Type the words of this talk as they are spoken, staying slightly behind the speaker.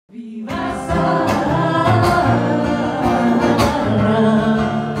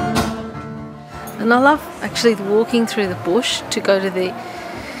And I love actually walking through the bush to go to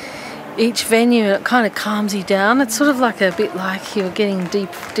each venue. It kind of calms you down. It's sort of like a bit like you're getting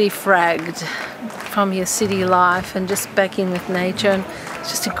defragged from your city life and just back in with nature. And it's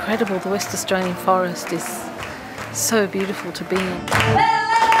just incredible. The West Australian forest is so beautiful to be in.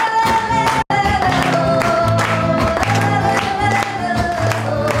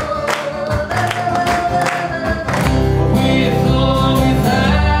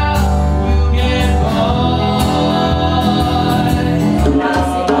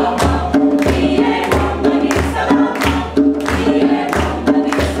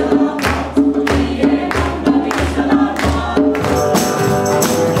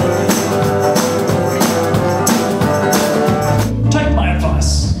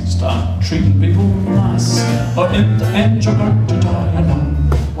 Treating people nice, but in the end you're going to die alone.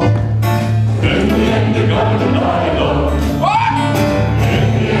 What? In the end you're going to die alone. What?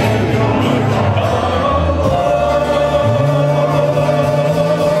 In the end you're going to die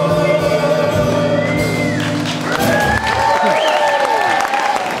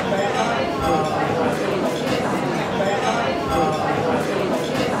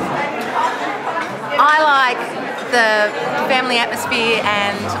I like the family atmosphere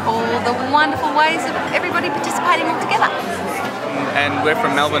and all the wonderful ways of everybody participating all together. And we're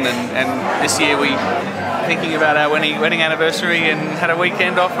from Melbourne, and this year we thinking about our wedding anniversary and had a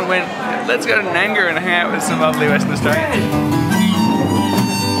weekend off and went, let's go to Nanga and hang out with some lovely Western Australians.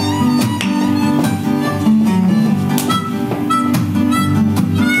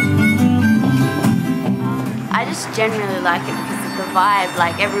 I just generally like it because of the vibe,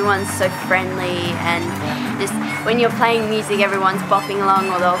 like everyone's so friendly, and just when you're playing music everyone's bopping along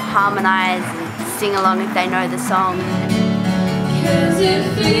or they'll harmonise and sing along if they know the song. 'Cause it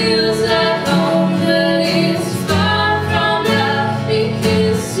feels like home, but it's far from love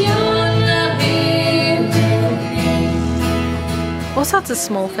because you're not here. Also, it's a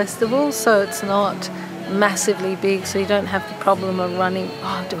small festival, so it's not massively big, so you don't have the problem of running,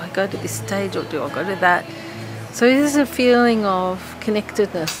 oh, do I go to this stage or do I go to that? So it is a feeling of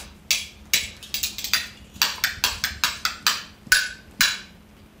connectedness.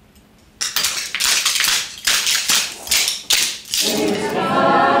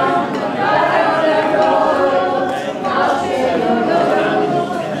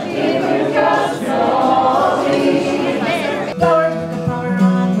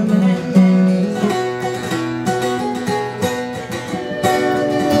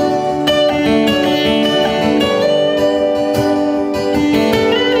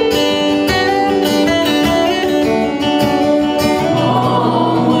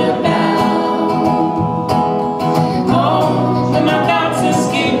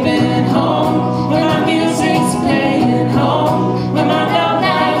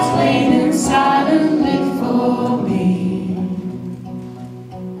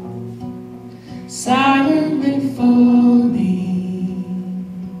 silently for